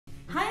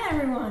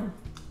everyone!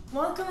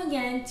 Welcome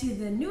again to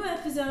the new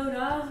episode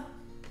of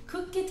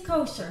Cook It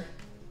Kosher.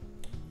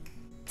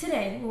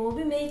 Today we will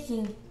be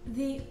making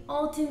the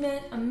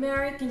ultimate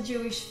American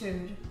Jewish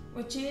food,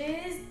 which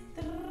is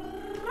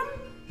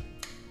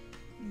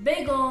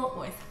bagel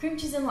with cream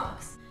cheese and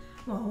lox.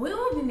 What we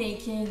will be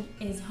making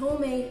is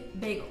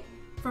homemade bagel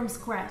from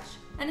scratch,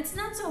 and it's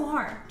not so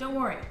hard, don't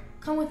worry.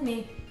 Come with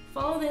me,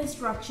 follow the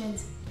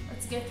instructions,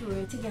 let's get through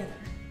it together.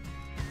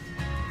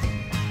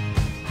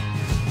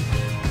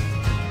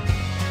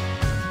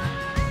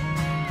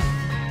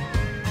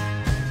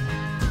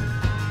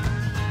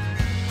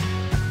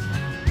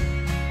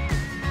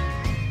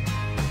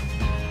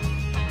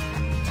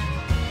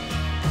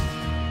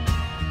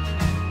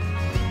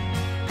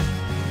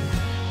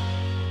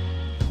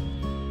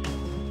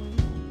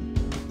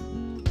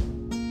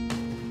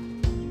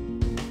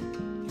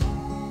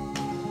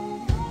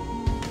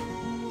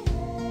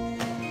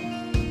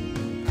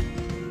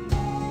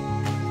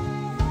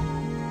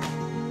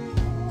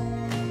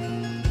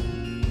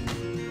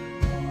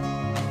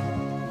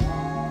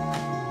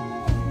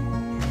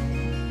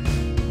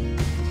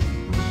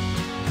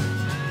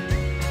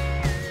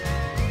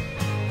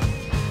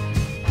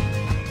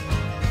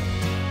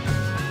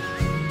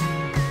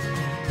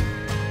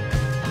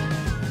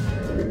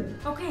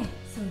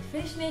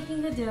 Finished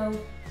making the dough,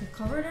 we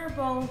covered our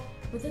bowl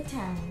with a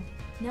towel.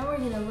 Now we're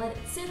going to let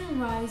it sit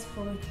and rise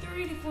for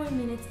 30 to 40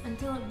 minutes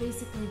until it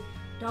basically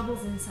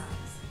doubles in size.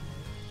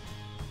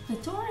 The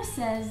Torah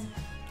says,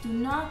 do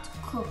not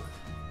cook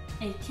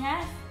a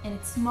calf in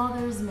its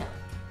mother's milk.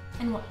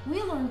 And what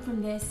we learn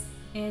from this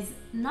is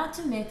not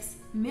to mix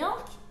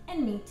milk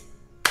and meat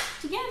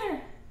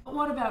together. But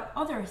what about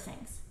other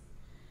things?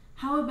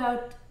 How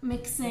about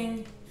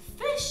mixing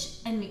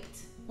fish and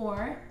meat,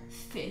 or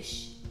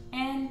fish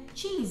and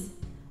cheese?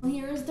 Well,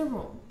 here is the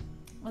rule.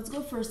 Let's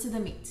go first to the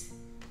meat.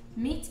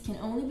 Meat can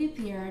only be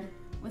paired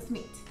with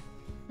meat.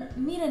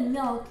 Meat and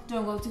milk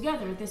don't go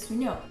together, this we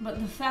know, but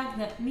the fact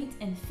that meat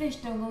and fish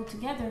don't go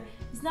together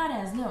is not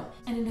as known.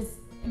 And it is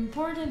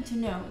important to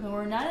know that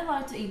we're not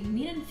allowed to eat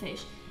meat and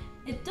fish.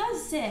 It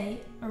does say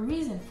a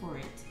reason for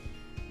it,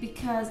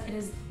 because it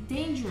is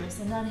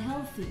dangerous and not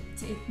healthy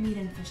to eat meat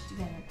and fish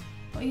together.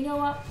 But you know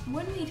what?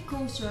 When we eat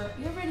kosher,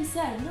 we already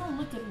said we don't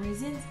look at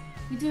reasons.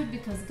 We do it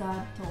because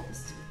God told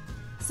us to.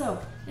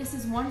 So, this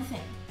is one thing.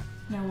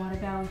 Now what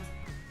about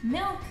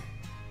milk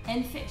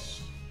and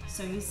fish?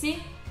 So you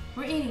see,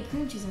 we're eating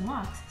cream cheese and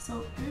lox,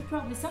 so there's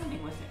probably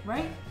something with it,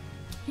 right?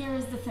 Here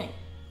is the thing.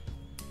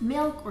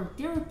 Milk or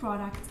dairy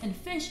products and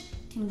fish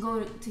can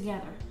go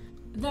together.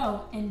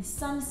 Though, in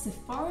some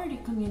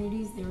Sephardic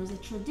communities, there is a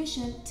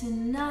tradition to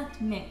not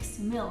mix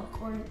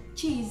milk or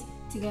cheese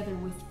together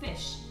with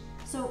fish.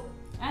 So,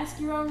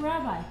 ask your own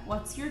rabbi,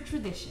 what's your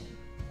tradition?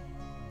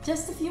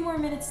 Just a few more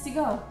minutes to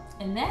go,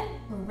 and then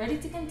we're ready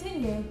to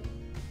continue.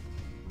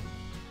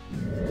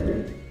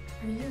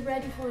 Are you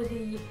ready for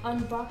the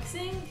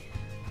unboxing?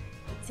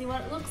 Let's see what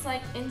it looks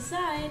like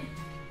inside.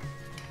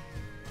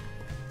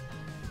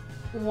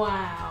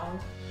 Wow.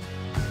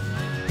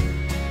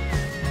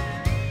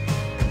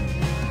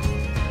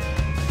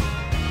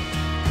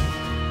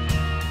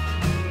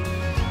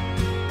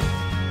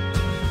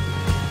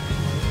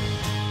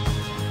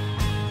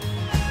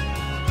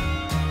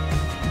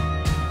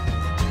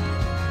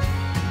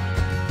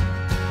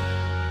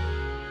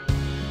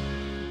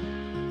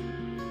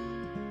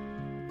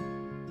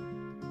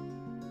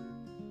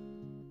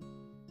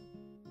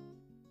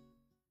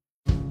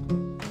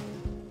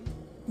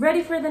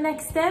 Ready for the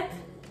next step?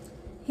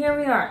 Here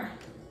we are.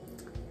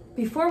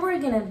 Before we're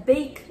gonna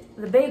bake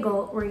the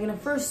bagel, we're gonna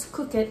first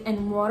cook it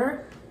in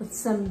water with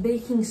some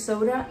baking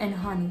soda and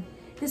honey.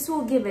 This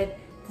will give it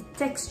the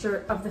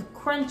texture of the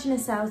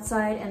crunchiness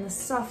outside and the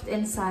soft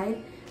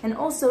inside, and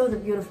also the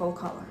beautiful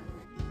color.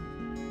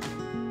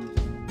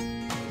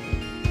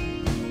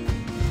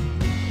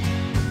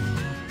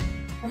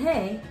 But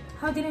hey,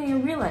 how didn't you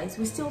realize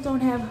we still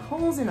don't have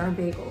holes in our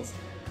bagels?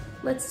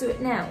 Let's do it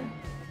now.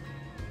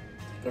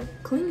 Get a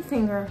clean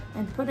finger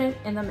and put it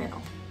in the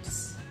middle.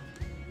 Just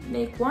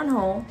make one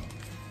hole,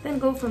 then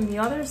go from the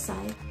other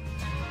side.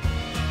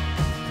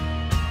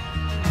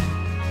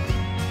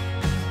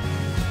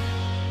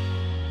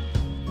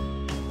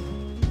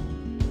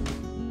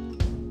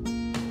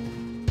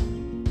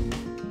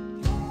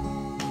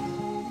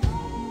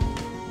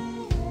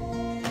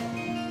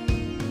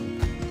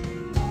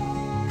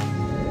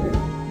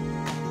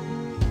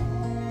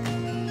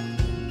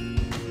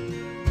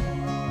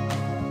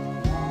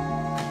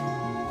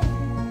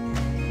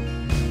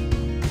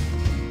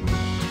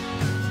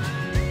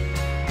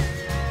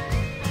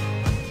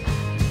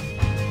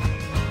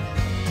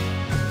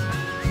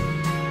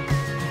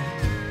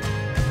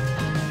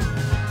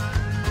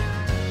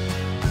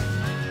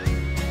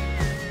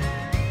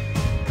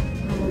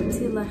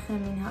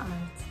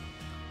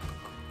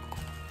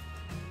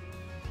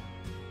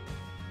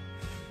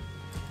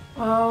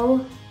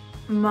 Oh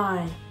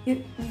my.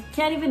 You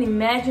can't even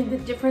imagine the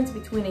difference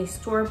between a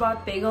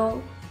store-bought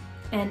bagel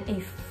and a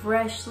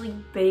freshly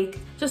baked.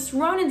 Just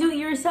run and do it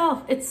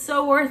yourself. It's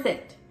so worth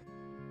it.